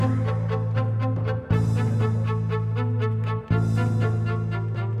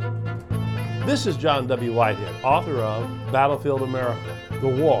This is John W. Whitehead, author of Battlefield America, The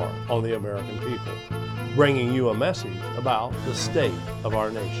War on the American People, bringing you a message about the state of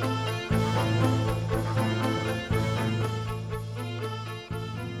our nation.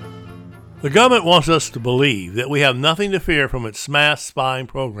 The government wants us to believe that we have nothing to fear from its mass spying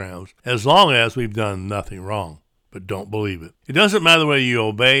programs as long as we've done nothing wrong. But don't believe it. It doesn't matter whether you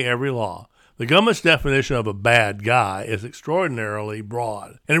obey every law. The government's definition of a bad guy is extraordinarily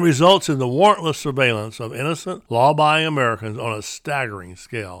broad, and it results in the warrantless surveillance of innocent, law-abiding Americans on a staggering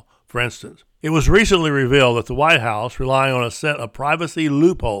scale. For instance, it was recently revealed that the White House, relying on a set of privacy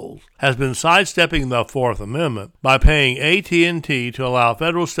loopholes, has been sidestepping the Fourth Amendment by paying AT&T to allow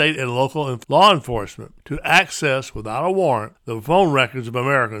federal, state, and local law enforcement to access, without a warrant, the phone records of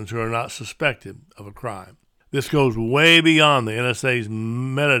Americans who are not suspected of a crime. This goes way beyond the NSA's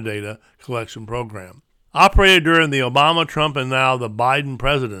metadata collection program. Operated during the Obama, Trump, and now the Biden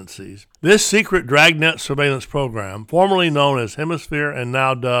presidencies, this secret dragnet surveillance program, formerly known as Hemisphere and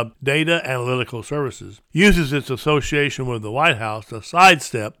now dubbed Data Analytical Services, uses its association with the White House to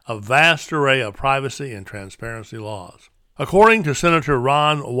sidestep a vast array of privacy and transparency laws. According to Senator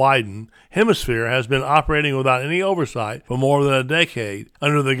Ron Wyden, Hemisphere has been operating without any oversight for more than a decade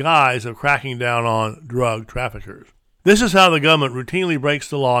under the guise of cracking down on drug traffickers. This is how the government routinely breaks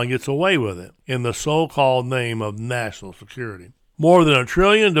the law and gets away with it in the so-called name of national security. More than 1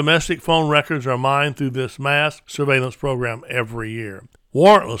 trillion domestic phone records are mined through this mass surveillance program every year,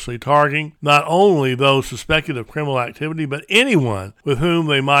 warrantlessly targeting not only those suspected of criminal activity, but anyone with whom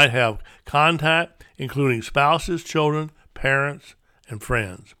they might have contact, including spouses, children, parents, and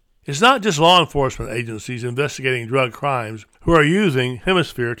friends. It's not just law enforcement agencies investigating drug crimes who are using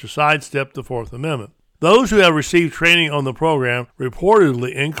Hemisphere to sidestep the Fourth Amendment. Those who have received training on the program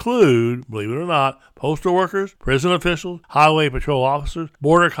reportedly include, believe it or not, postal workers, prison officials, highway patrol officers,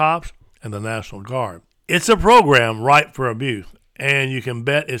 border cops, and the National Guard. It's a program ripe for abuse, and you can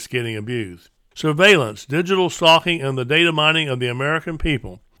bet it's getting abused. Surveillance, digital stalking, and the data mining of the American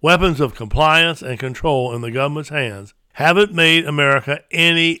people, weapons of compliance and control in the government's hands, haven't made America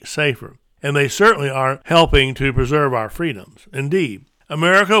any safer, and they certainly aren't helping to preserve our freedoms. Indeed,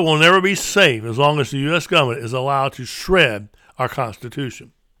 America will never be safe as long as the U.S. government is allowed to shred our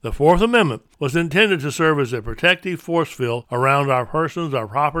Constitution. The Fourth Amendment was intended to serve as a protective force field around our persons, our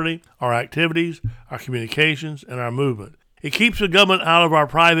property, our activities, our communications, and our movement. It keeps the government out of our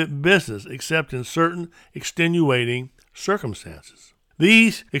private business except in certain extenuating circumstances.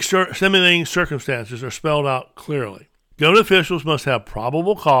 These extenuating circumstances are spelled out clearly. Government officials must have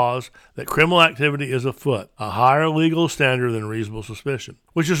probable cause that criminal activity is afoot, a higher legal standard than reasonable suspicion,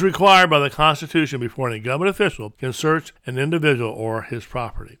 which is required by the Constitution before any government official can search an individual or his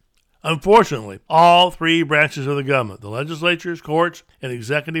property. Unfortunately, all three branches of the government, the legislatures, courts, and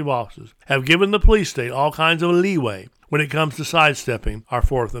executive offices, have given the police state all kinds of leeway when it comes to sidestepping our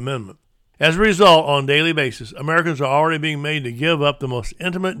Fourth Amendment. As a result, on a daily basis, Americans are already being made to give up the most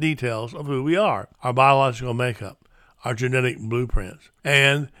intimate details of who we are, our biological makeup, our genetic blueprints,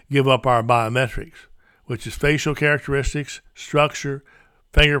 and give up our biometrics, which is facial characteristics, structure,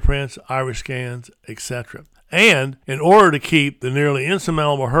 fingerprints, iris scans, etc. And in order to keep the nearly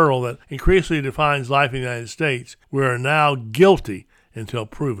insurmountable hurdle that increasingly defines life in the United States, we are now guilty until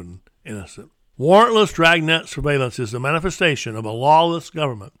proven innocent. Warrantless dragnet surveillance is the manifestation of a lawless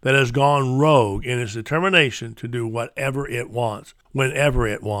government that has gone rogue in its determination to do whatever it wants, whenever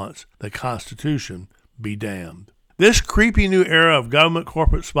it wants. The Constitution be damned. This creepy new era of government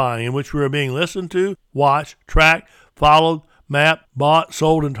corporate spying in which we are being listened to, watched, tracked, followed, mapped, bought,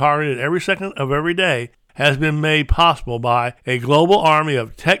 sold, and targeted every second of every day has been made possible by a global army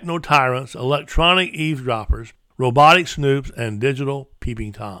of techno-tyrants, electronic eavesdroppers, robotic snoops, and digital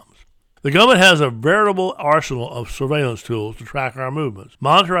peeping toms. The government has a veritable arsenal of surveillance tools to track our movements,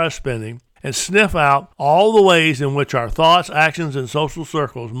 monitor our spending, and sniff out all the ways in which our thoughts, actions, and social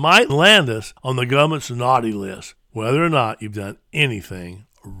circles might land us on the government's naughty list, whether or not you've done anything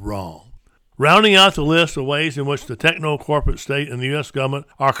wrong. Rounding out the list of ways in which the techno-corporate state and the U.S. government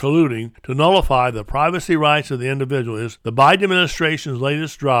are colluding to nullify the privacy rights of the individual is the Biden administration's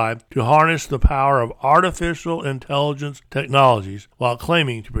latest drive to harness the power of artificial intelligence technologies while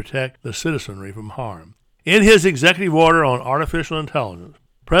claiming to protect the citizenry from harm. In his executive order on artificial intelligence,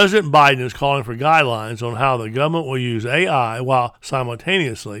 President Biden is calling for guidelines on how the government will use AI while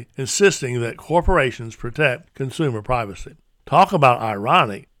simultaneously insisting that corporations protect consumer privacy. Talk about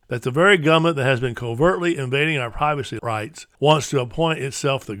ironic that the very government that has been covertly invading our privacy rights wants to appoint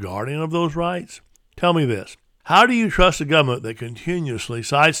itself the guardian of those rights? Tell me this. How do you trust a government that continuously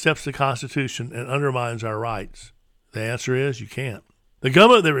sidesteps the Constitution and undermines our rights? The answer is you can't. The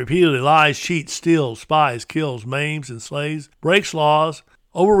government that repeatedly lies, cheats, steals, spies, kills, maims, enslaves, breaks laws,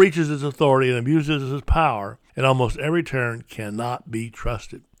 overreaches its authority, and abuses its power at almost every turn cannot be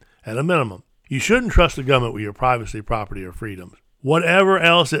trusted. At a minimum, you shouldn't trust the government with your privacy, property, or freedoms. Whatever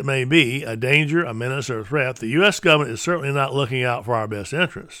else it may be, a danger, a menace, or a threat, the U.S. government is certainly not looking out for our best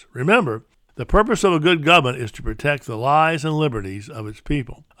interests. Remember, the purpose of a good government is to protect the lives and liberties of its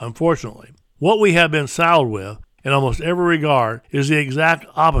people. Unfortunately, what we have been saddled with in almost every regard is the exact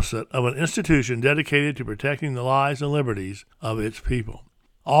opposite of an institution dedicated to protecting the lives and liberties of its people.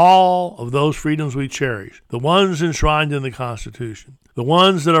 All of those freedoms we cherish, the ones enshrined in the Constitution, the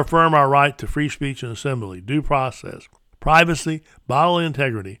ones that affirm our right to free speech and assembly, due process, privacy, bodily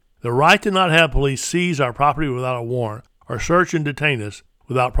integrity, the right to not have police seize our property without a warrant or search and detain us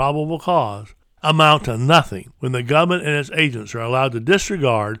without probable cause, amount to nothing when the government and its agents are allowed to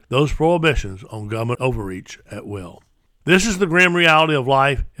disregard those prohibitions on government overreach at will. This is the grim reality of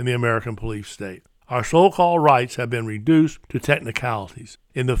life in the American police state. Our so-called rights have been reduced to technicalities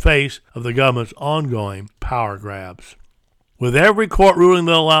in the face of the government's ongoing power grabs. With every court ruling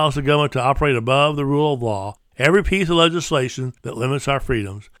that allows the government to operate above the rule of law, every piece of legislation that limits our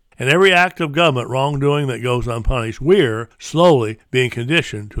freedoms, and every act of government wrongdoing that goes unpunished, we're slowly being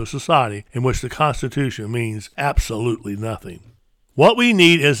conditioned to a society in which the Constitution means absolutely nothing. What we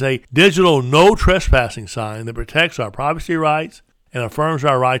need is a digital no trespassing sign that protects our privacy rights and affirms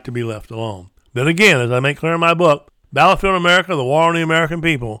our right to be left alone. Then again, as I make clear in my book, Battlefield America, The War on the American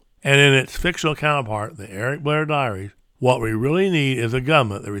People, and in its fictional counterpart, The Eric Blair Diaries, what we really need is a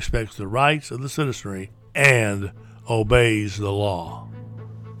government that respects the rights of the citizenry and obeys the law.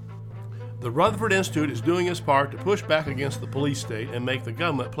 The Rutherford Institute is doing its part to push back against the police state and make the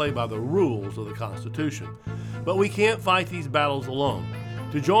government play by the rules of the Constitution. But we can't fight these battles alone.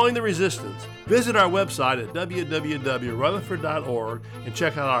 To join the resistance, visit our website at www.rutherford.org and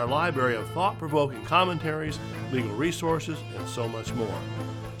check out our library of thought-provoking commentaries, legal resources, and so much more.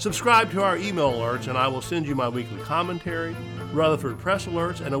 Subscribe to our email alerts and I will send you my weekly commentary, Rutherford Press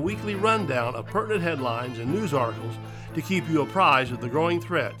alerts, and a weekly rundown of pertinent headlines and news articles to keep you apprised of the growing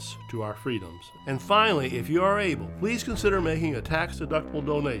threats to our freedoms. And finally, if you are able, please consider making a tax-deductible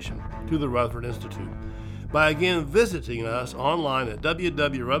donation to the Rutherford Institute by again visiting us online at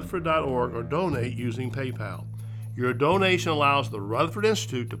www.rutherford.org or donate using PayPal. Your donation allows the Rutherford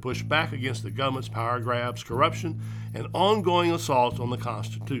Institute to push back against the government's power grabs, corruption, and ongoing assaults on the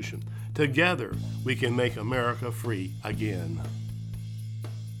Constitution. Together, we can make America free again.